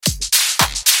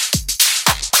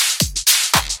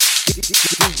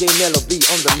DJ Melobee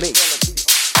on the mix.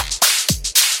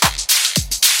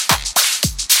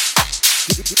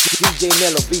 DJ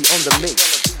Melobee on the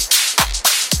mix.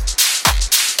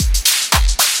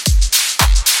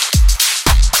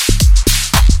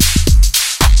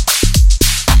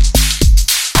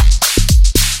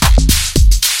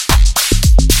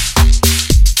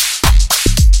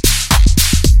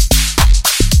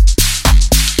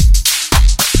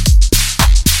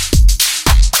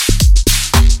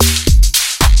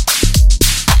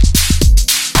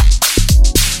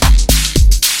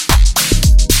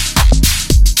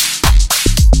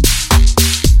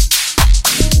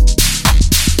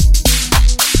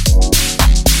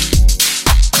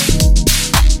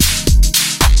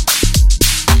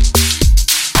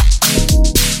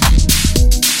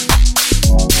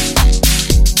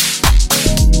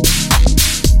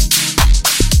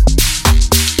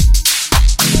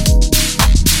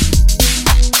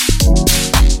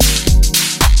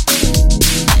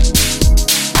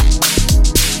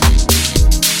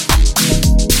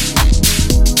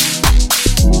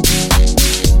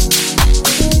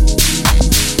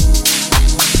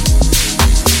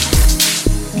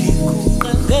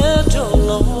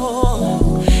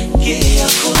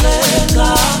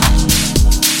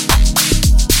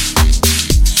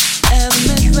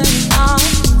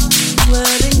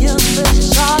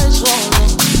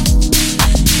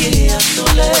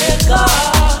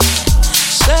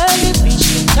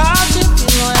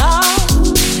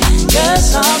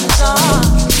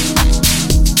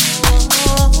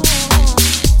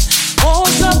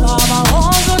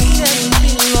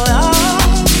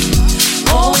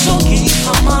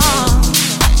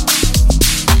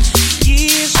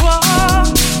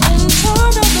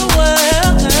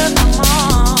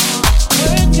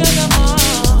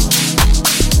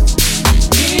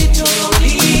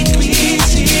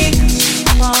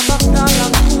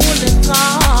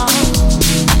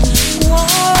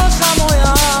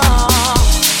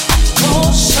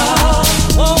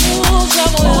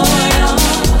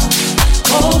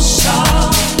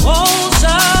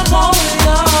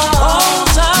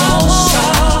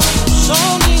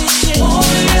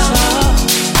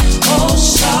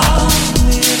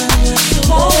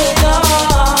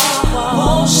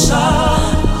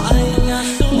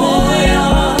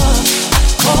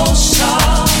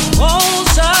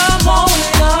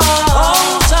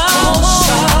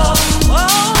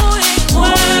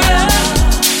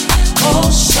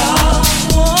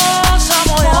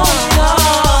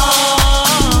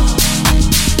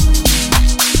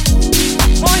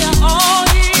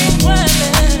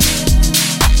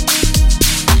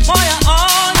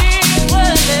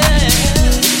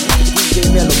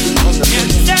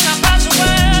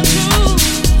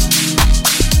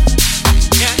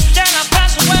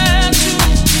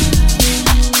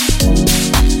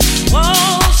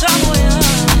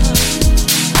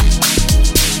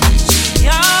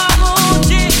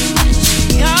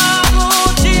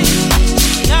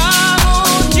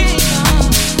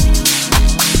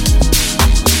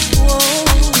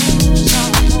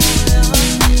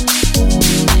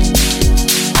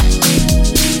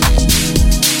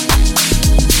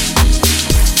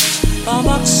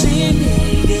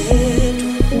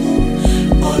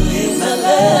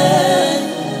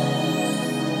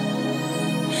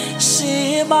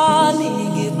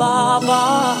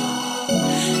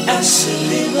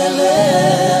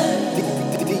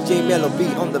 DJ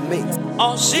Melobee on the mix.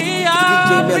 DJ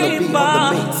Melobee on the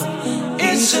mix.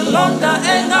 Isilonda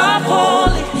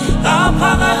engapoli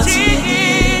ngaphakathi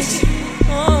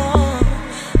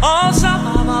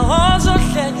ozama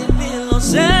ozohleka impilo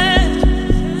zethu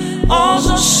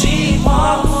ozoshima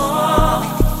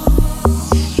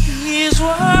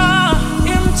izwa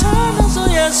imthandazo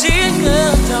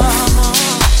yezingedama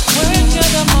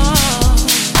wengedama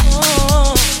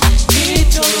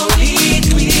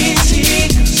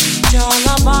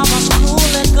Jala mama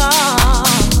skuleka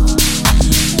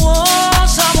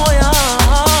Wosa moya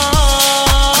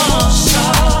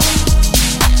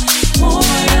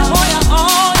Moya Moya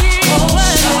oi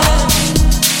Moya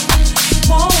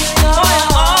Moya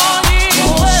oi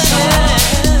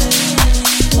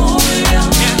Moya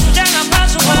Tenga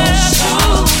paso wetu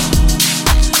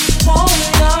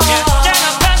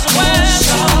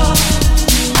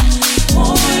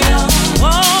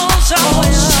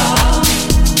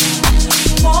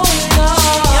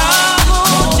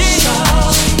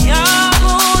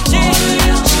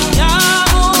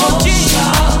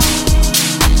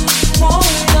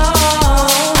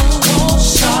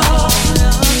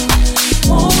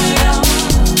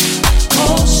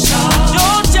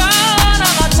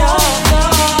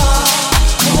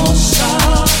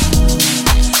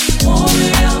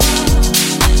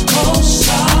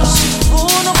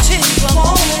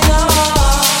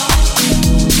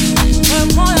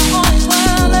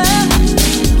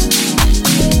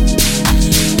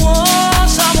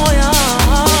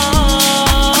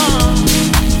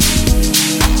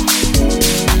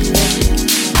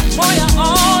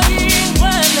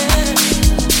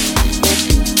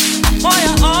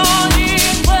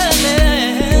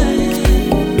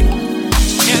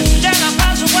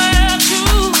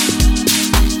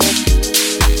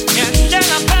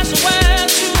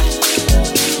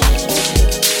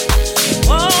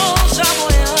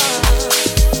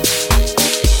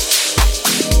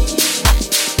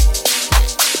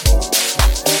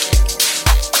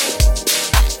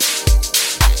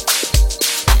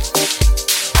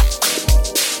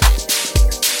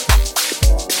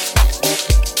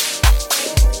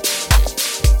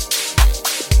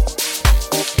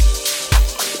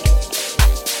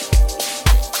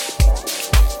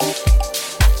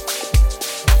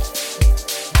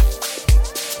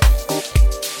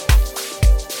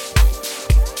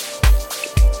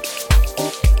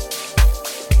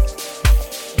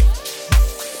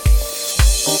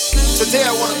Today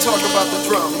I want to talk about the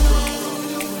drum.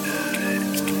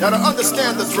 Now to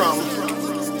understand the drum,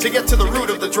 to get to the root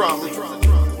of the drum,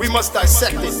 we must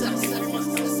dissect it.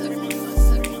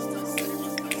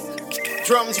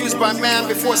 Drums used by man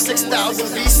before 6000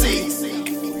 BC.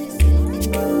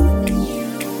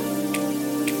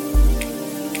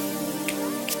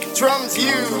 Drums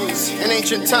used in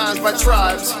ancient times by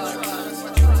tribes.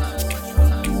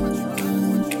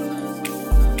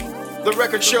 The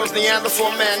record shows Neanderthal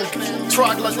men,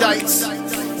 troglodytes,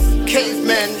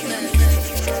 cavemen.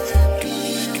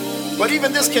 But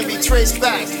even this can be traced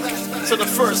back to the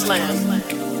first land,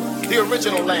 the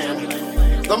original land,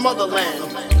 the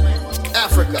motherland,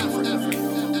 Africa.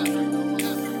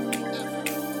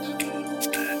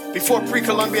 Before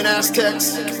pre-Columbian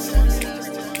Aztecs,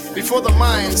 before the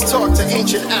Mayans talked to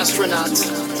ancient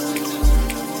astronauts,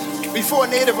 before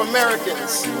Native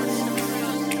Americans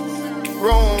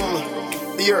roam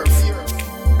the earth,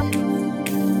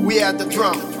 we had the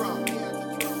drum.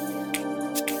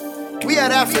 We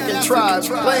had African tribes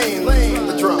playing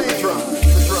the drum.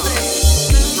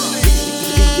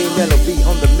 DJ Melobee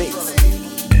on the mix.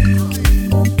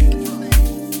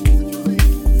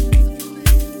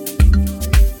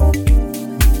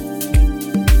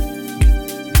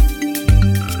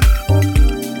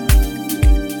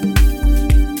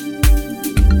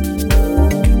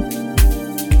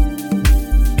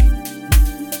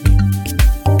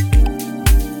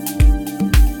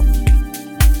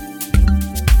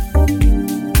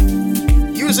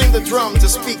 Using the drum to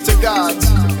speak to gods,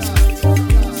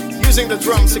 using the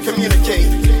drums to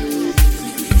communicate,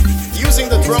 using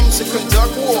the drums to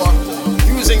conduct war,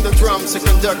 using the drums to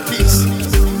conduct peace.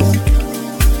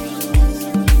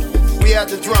 We had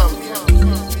the drum,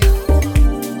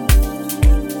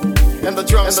 and the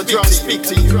drums speak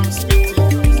to you.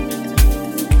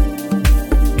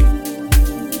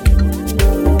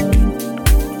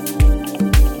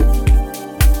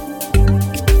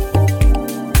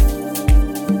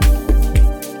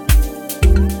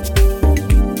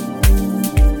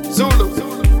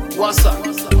 Wasa,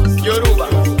 Yoruba,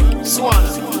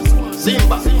 Swana,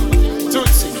 Zimba,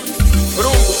 Tutsi,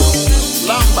 Rungu,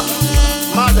 Lamba,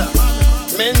 Mada,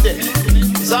 Mende,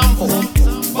 Zambo,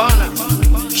 Bana,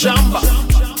 Shamba,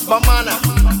 Bamana,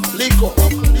 Liko,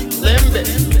 Lembe,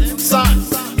 San,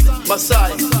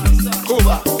 Masai,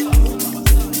 Cuba,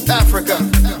 Africa.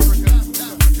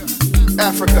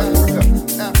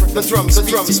 The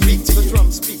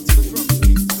drums speak to you.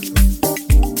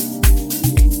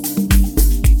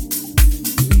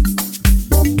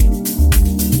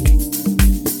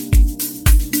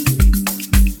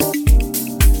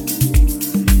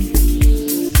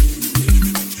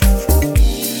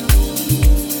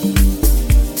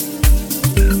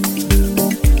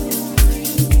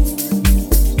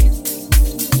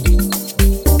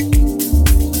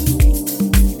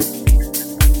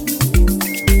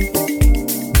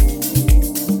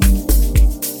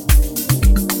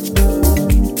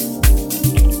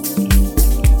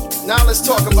 Now let's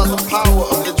talk about the power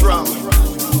of the drum,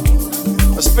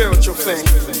 a spiritual thing.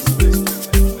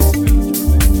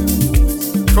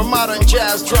 From modern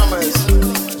jazz drummers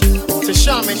to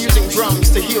shaman using drums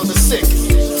to heal the sick,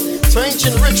 to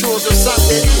ancient rituals of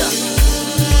Santeria,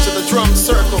 to the drum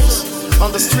circles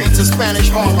on the streets of Spanish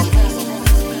Harlem.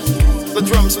 The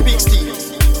drum speaks to you.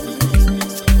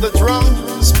 The drum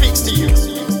speaks to you.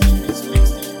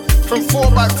 From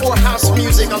 4x4 house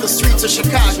music on the streets of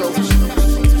Chicago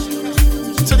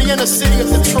to the inner city of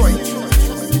Detroit,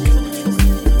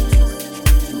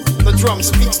 the drum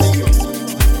speaks to you.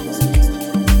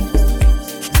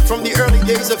 From the early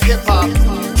days of hip-hop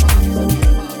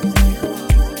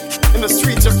in the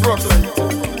streets of Brooklyn,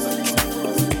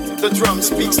 the drum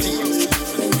speaks to you.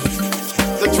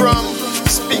 The drum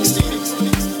speaks to you.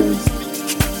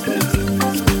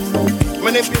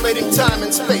 Manipulating time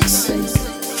and space,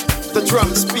 the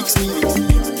drum speaks to you.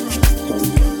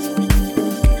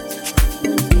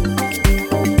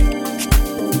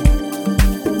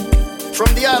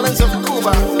 From the islands of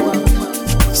Cuba,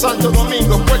 Santo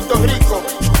Domingo, Puerto Rico,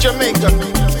 Jamaica,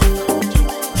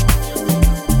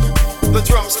 the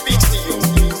drum speaks to you.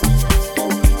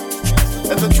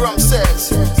 And the drum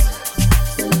says,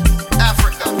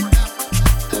 Africa,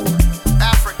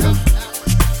 Africa.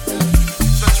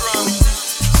 The drum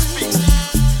speaks to you.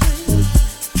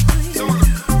 Zulu,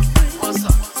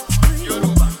 Wasa,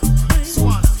 Yoruba,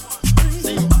 Swana,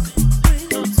 Zimba,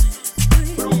 Tutsi,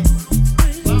 Rungu,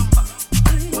 Lamba,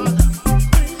 Mada, Mende,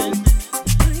 Zambo,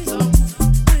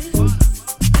 Bana,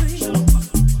 Shamba, Bamana.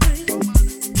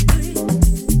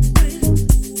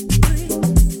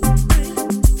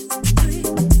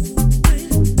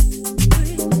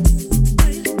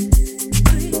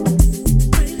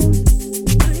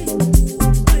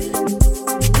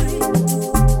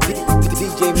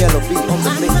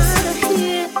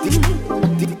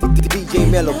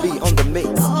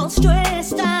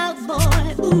 stressed out,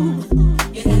 boy. Ooh,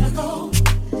 you gotta go.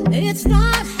 It's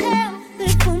not healthy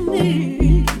for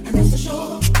me. And that's for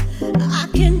sure. I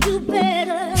can do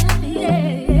better,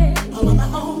 yeah. All on my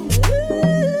own.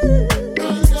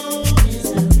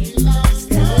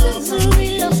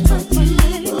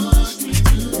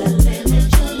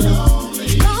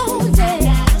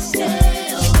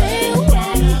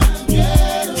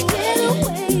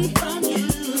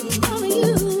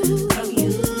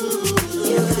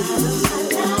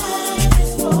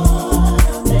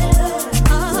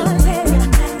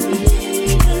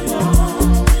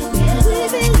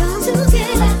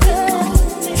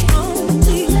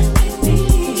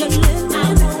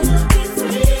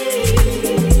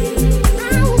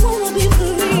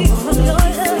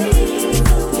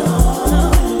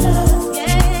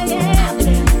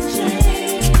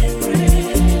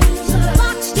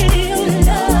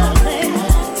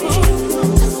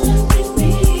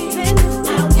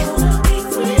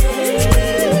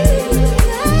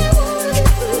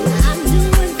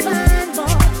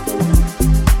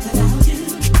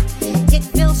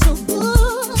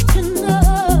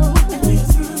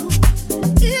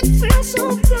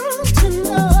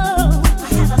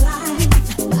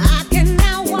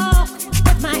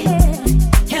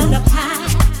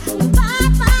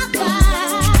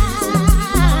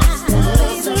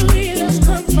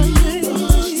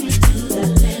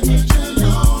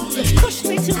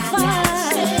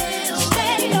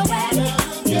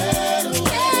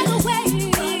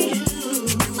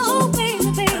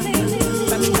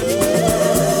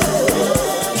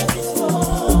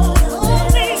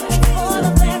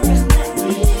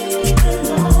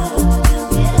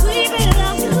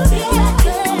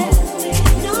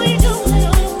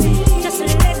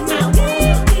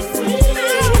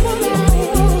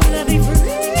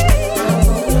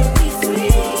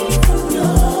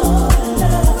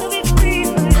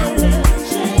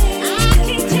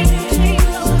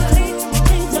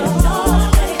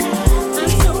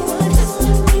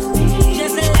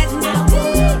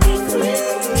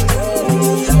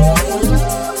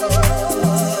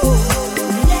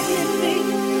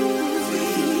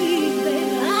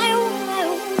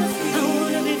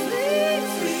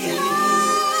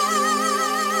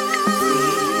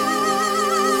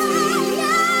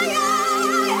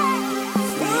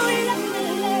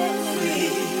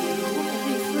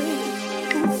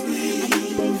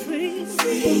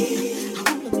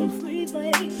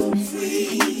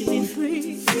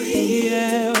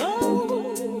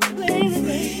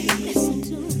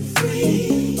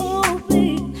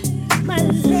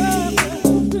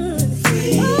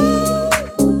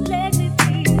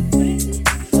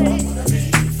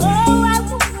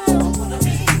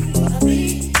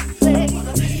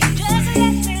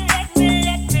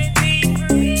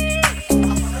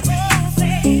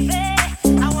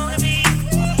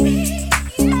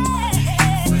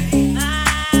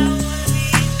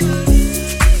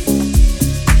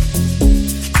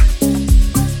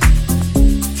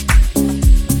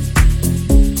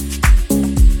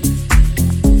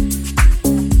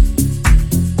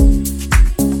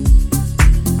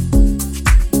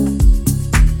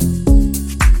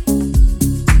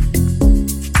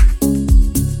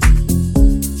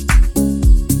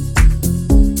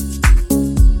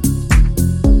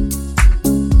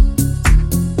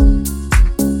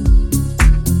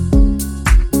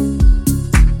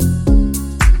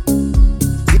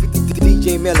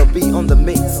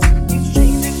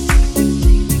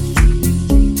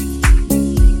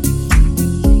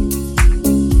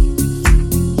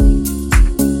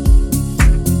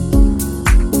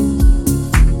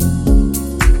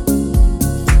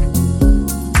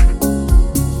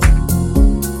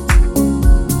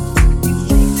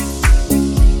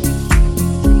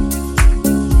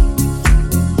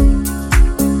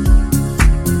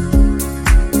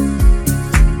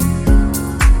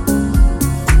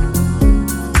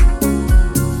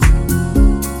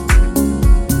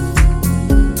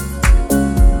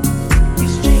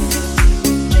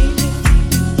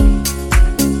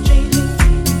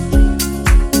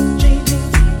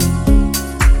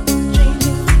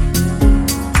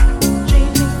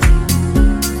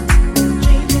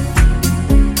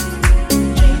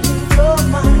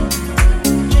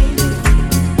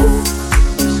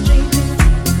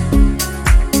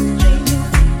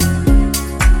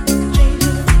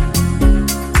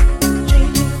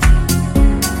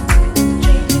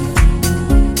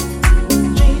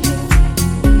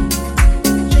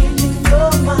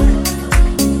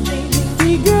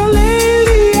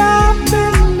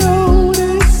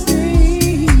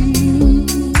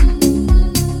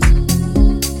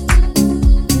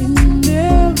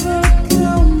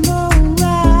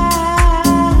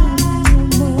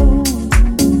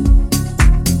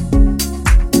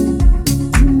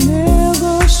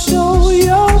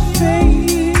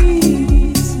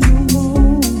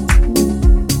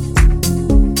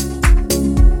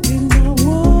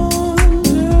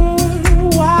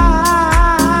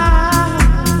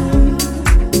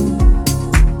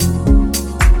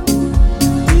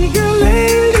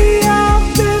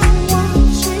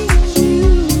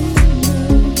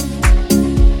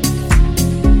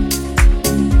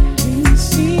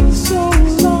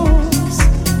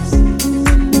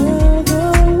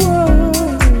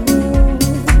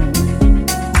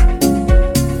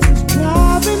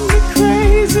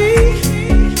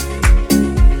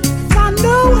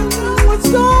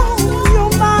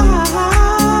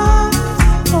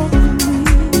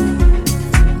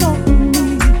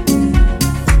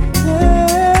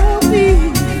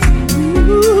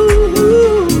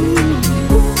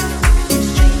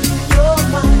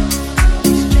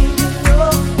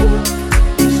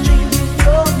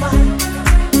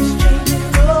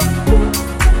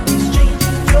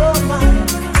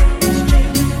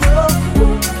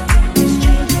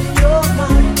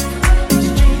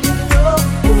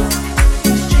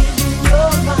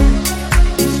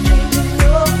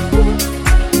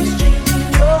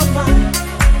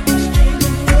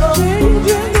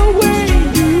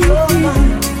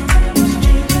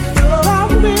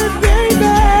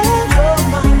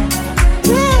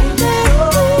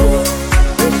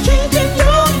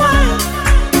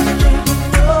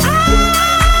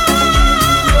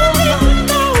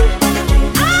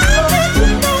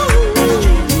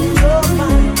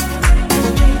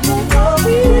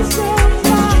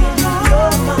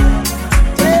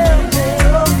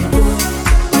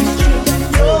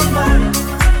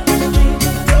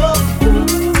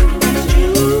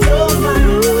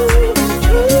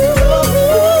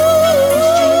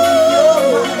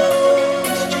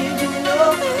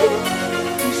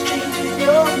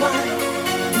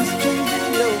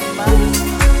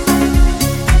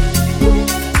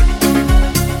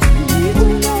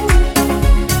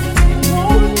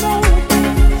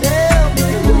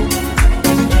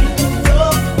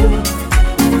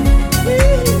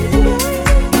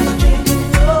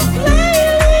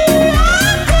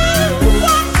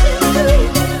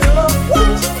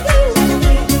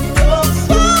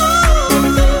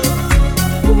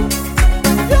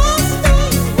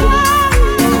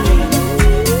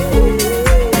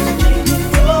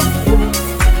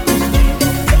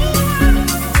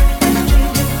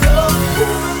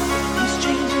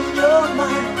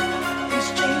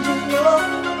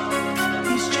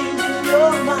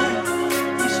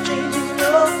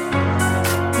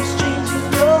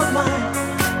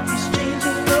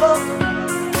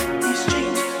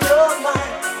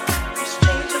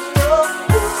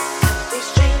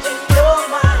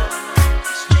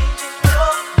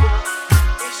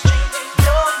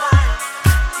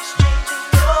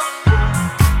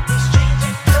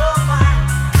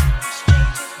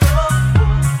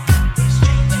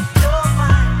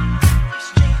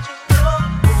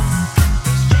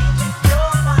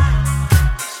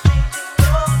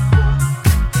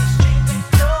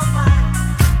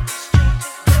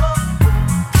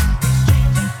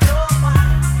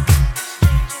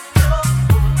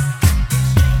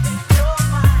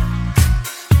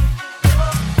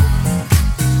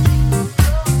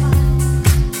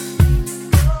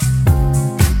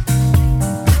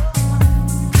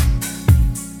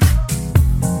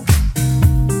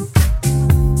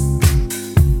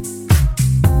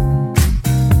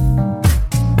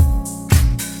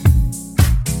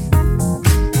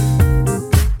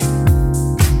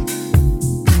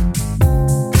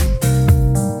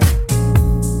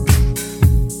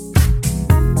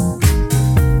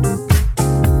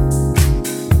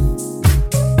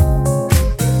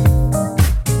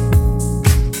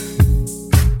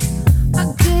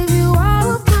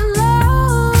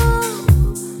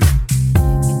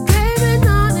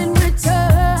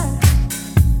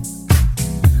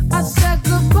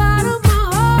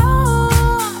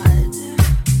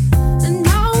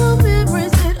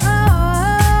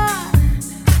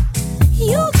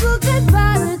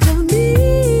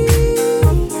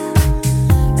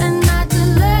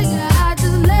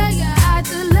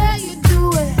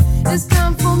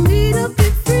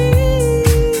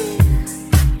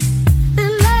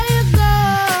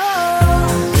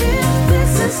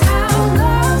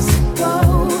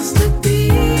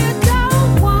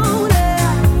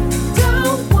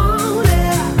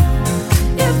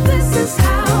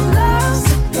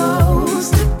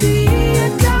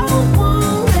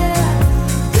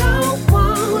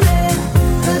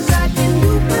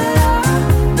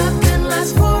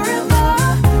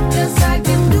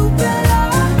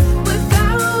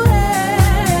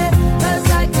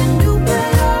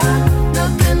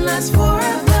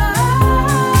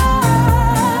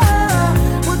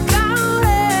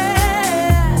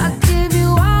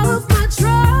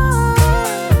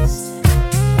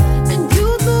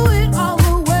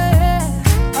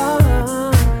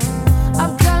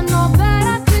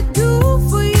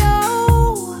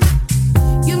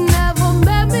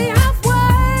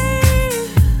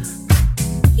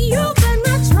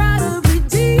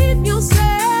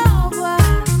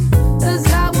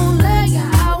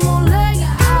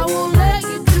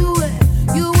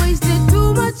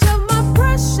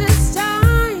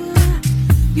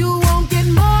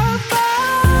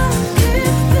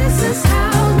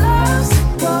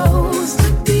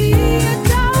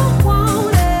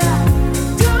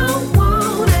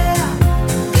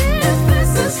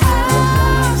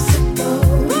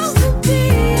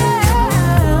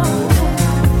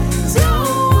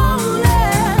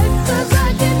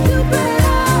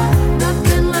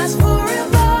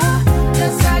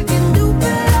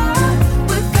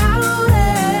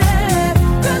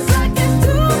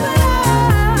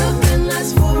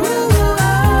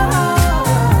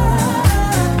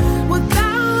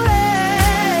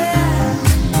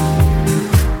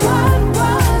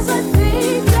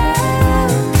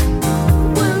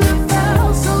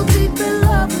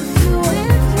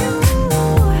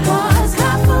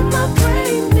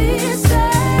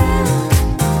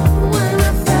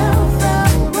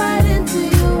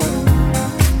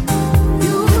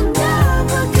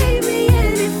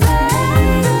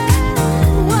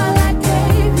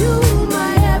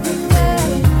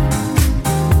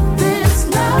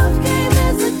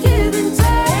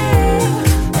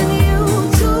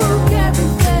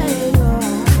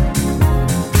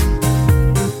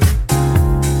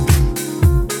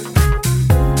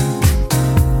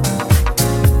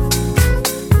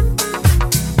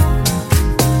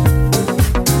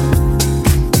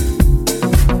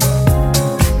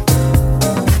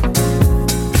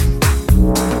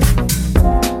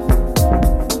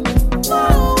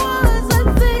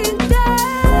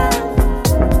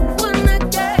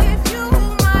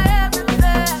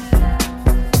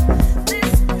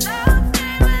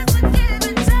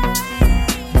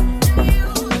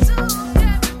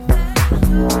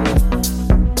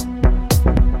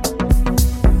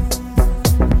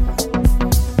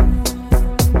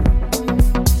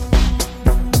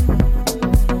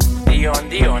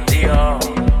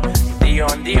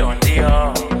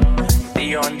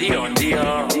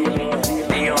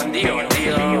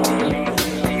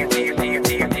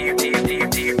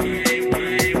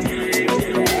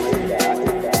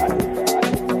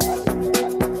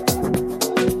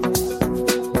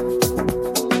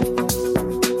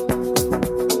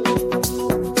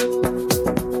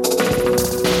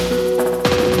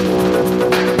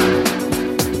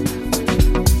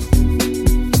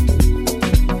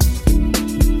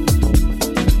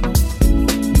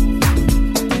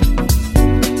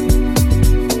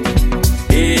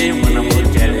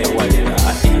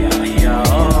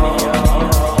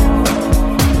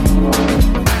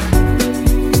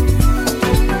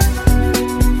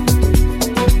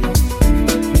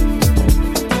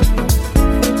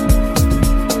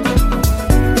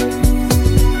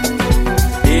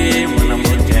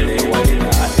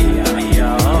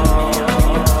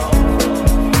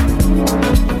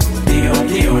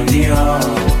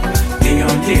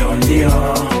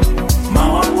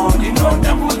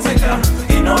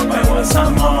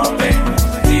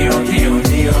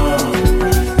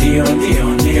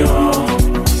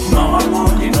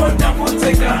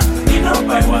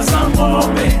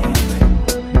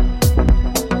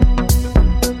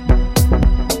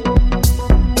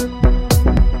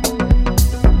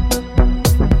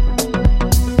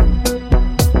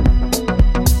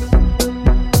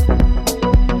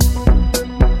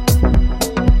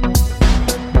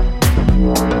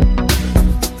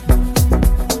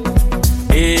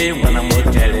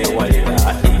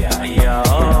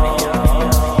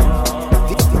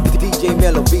 DJ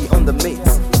Melobee on the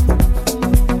mix.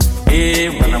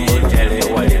 When I'm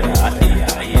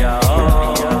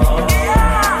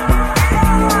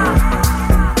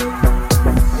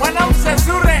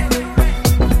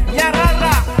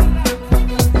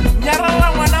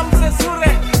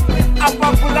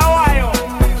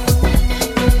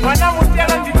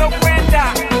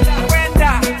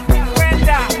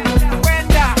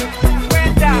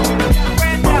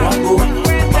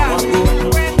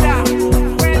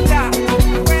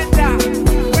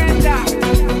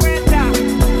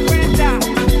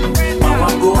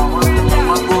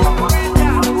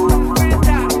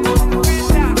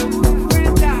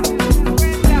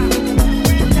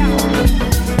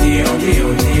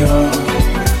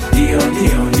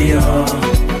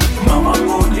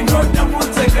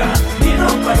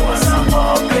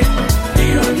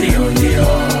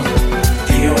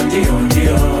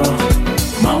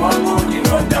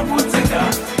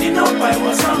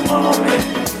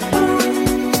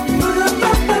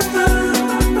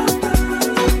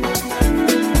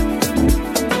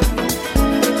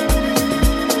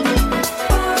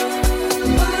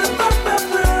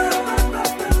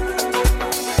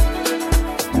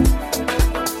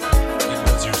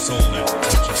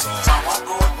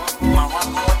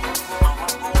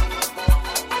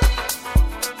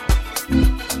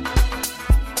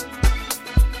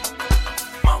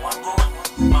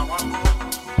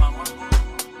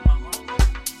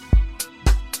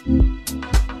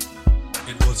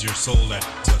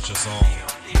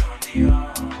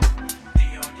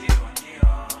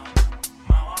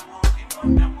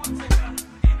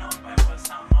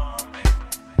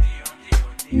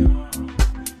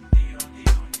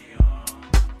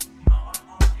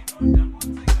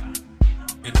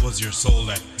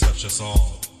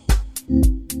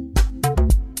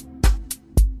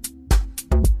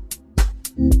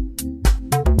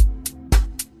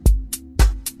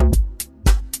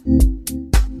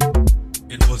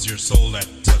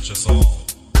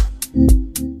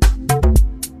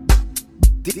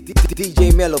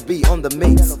DJ Melobee on the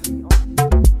mix.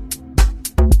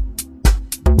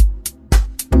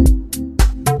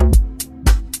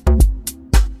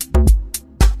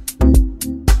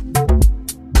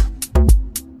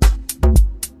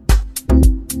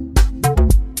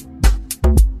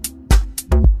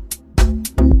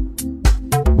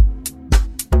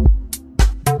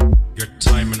 Your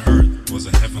time on earth was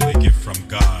a heavenly gift from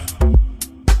God.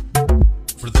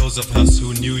 For those of us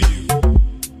who knew you,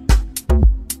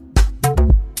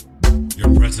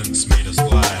 your presence made us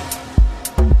glad.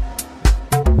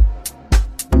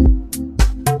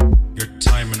 Your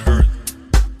time on earth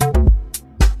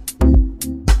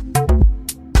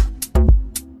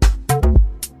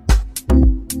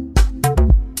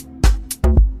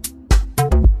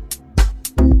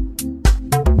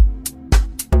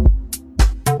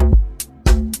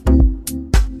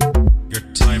your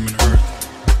time on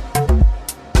earth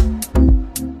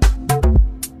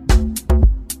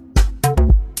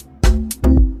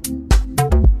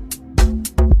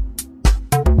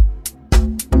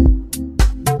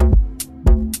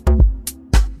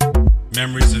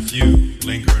memories of you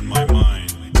linger in my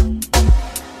mind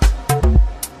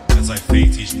as I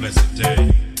face each blessed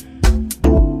day.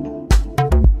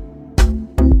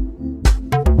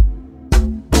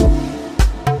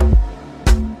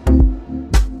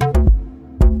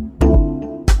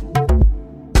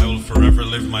 I will forever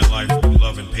live my life with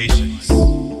love and patience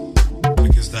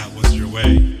because that was your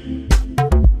way.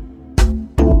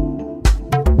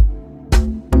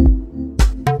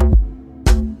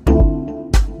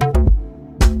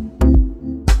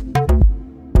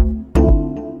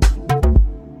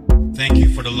 Thank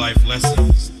you for the life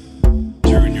lessons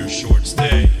during your short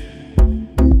stay.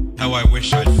 How I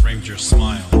wish I'd framed your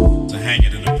smile to hang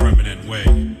it in a permanent way.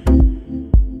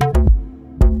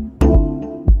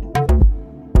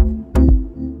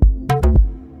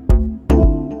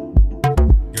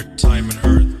 Your time on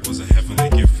earth was a heavenly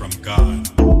gift from God.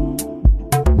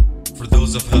 For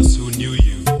those of us who knew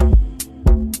you,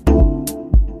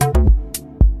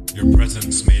 your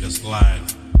presence made us glad.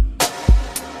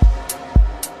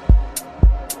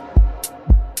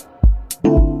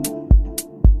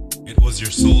 It was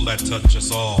your soul that touched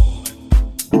us all.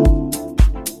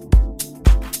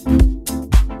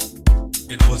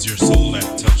 It was your soul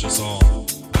that touched us all.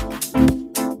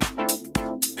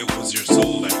 It was your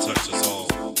soul that touched us all.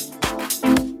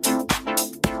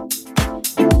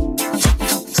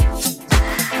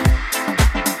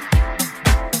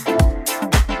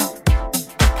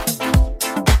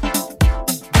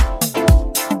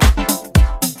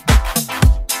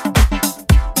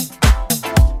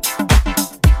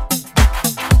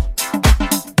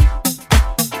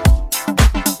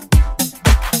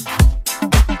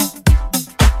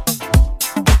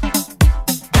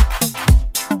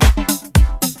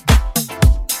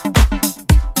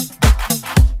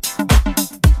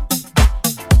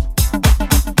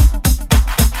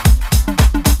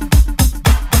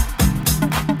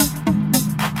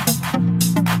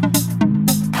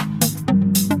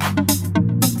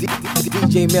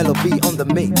 DJ Melobee on the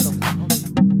mix.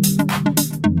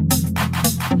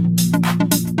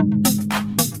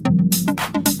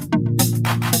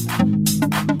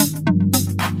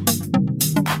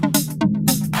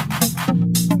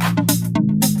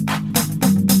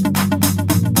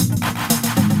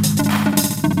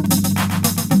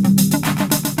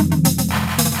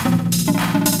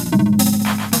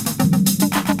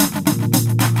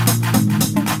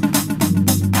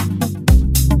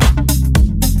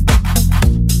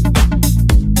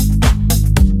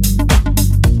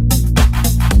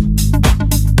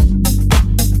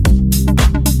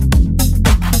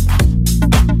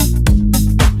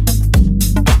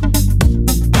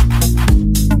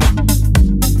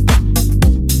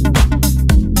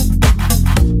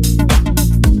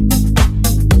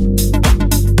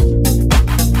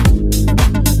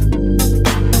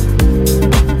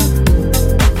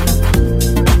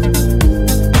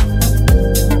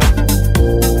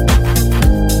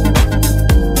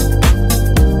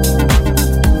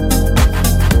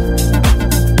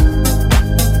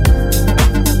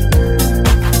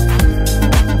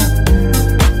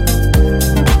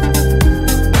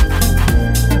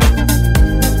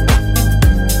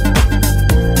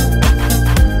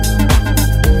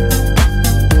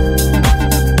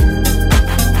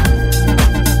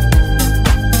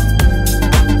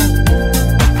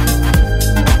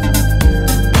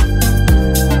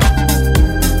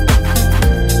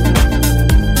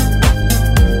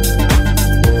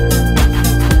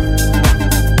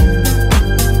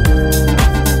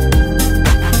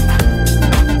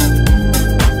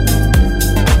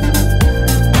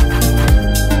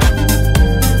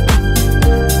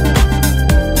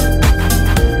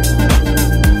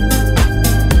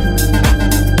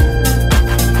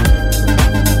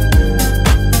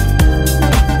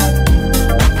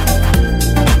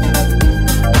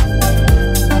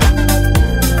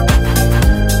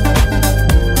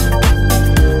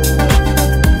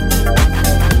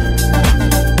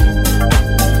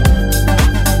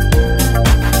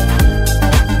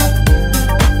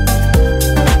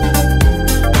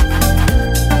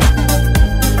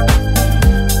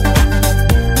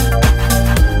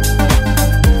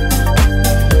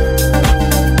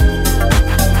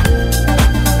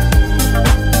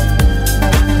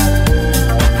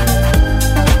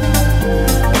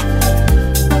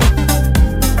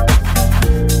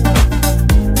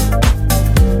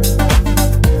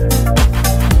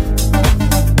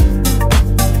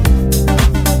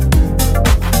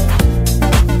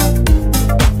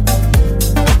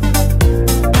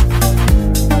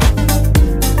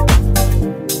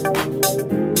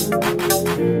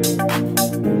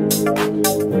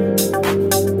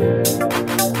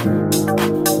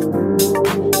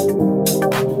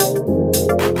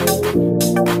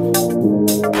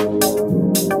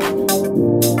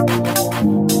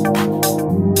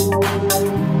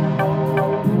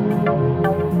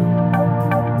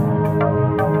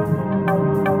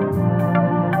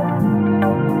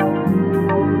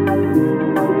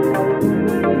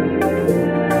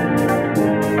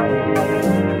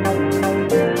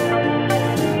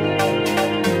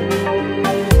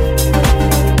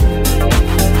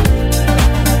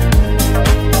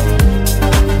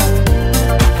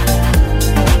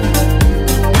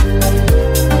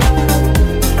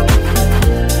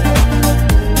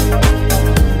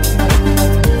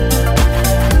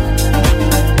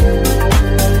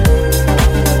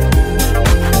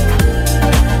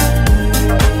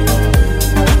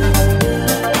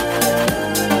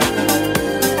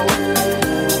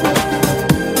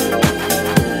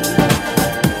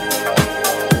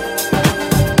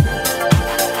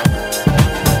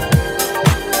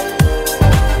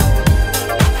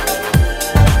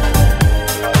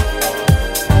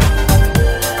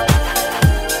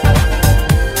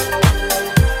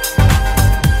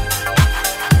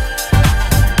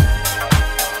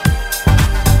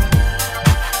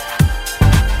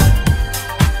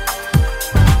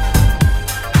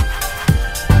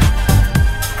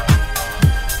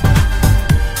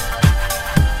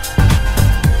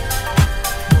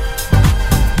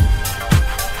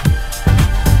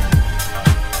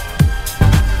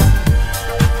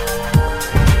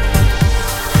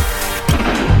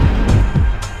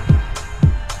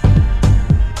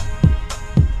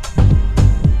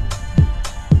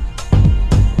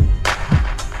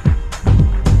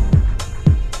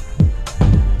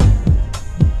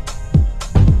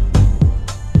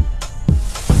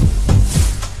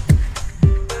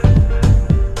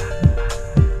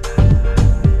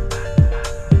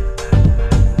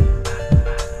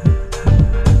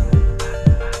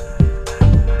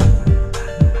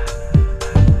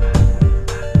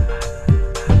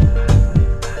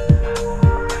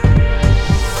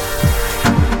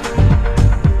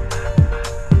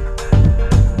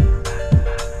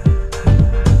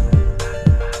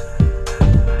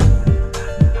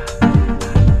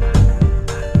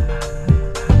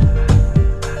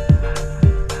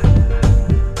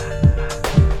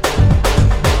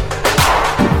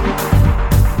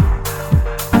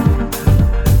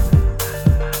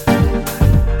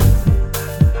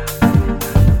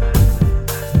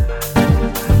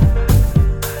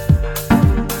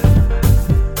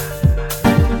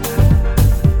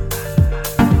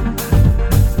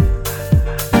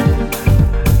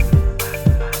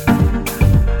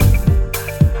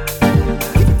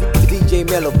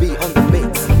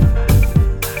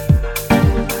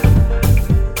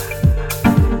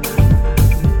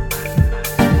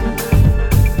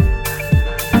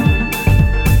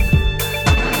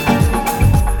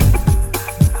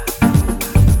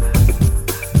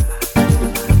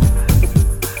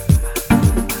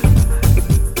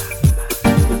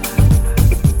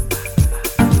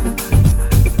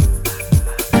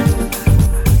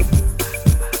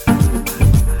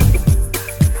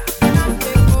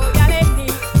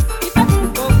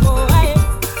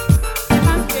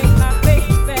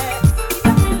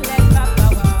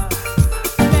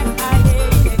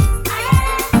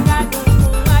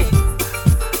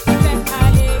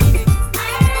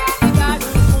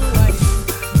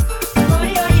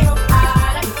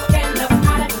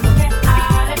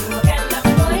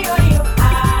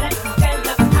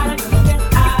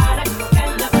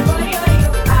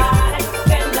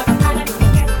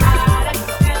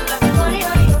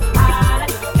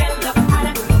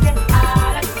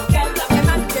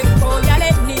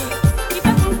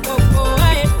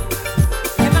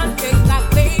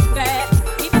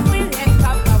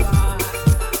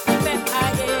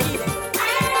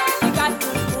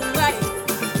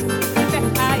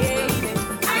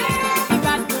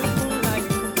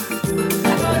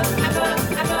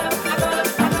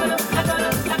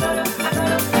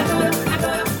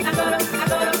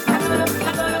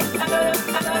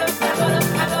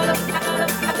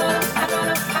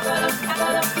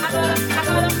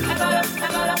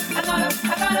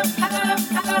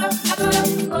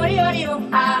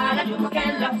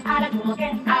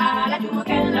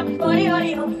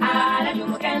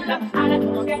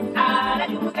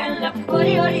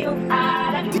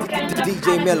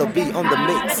 DJ Melobee on the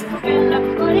mix.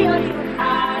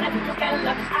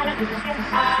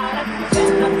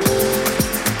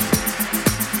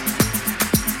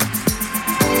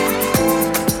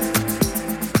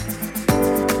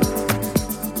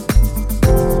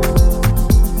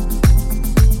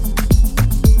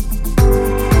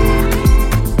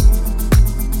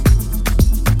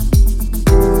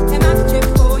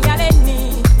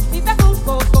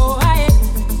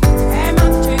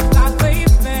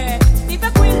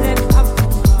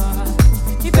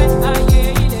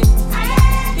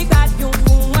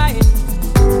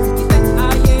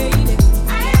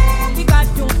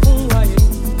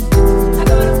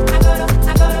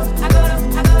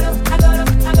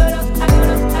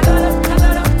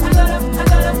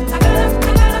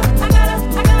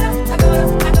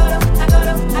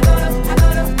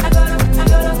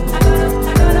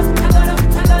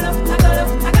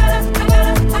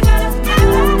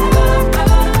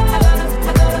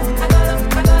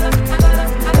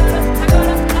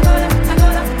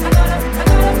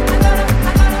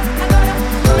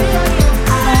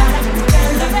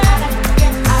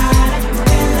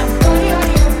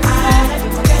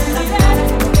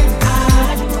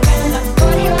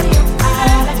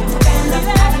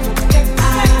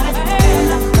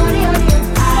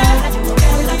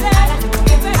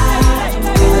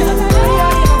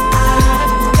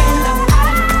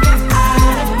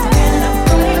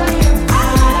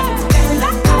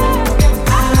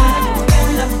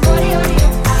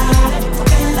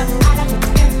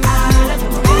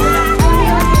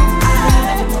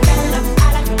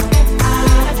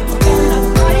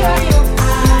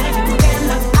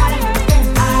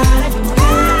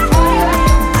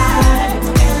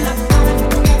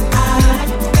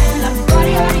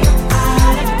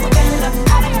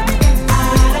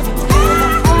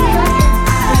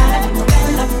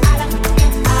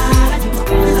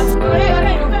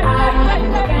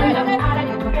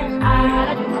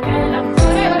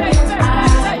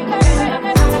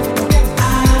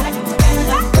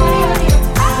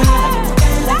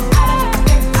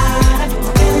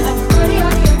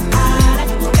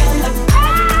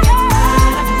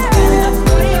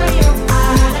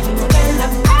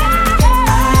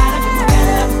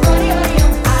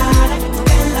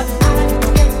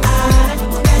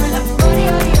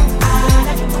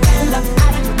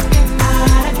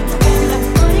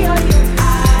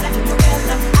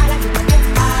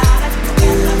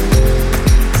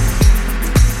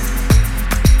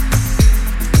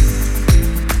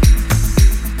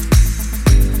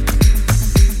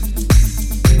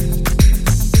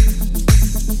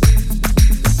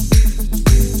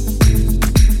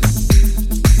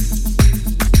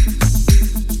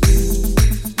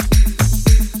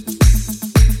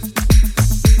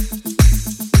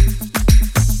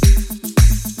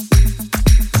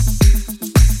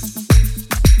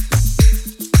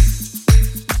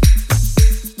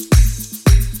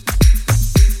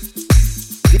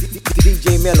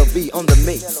 DJ Melobee on the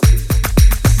mix.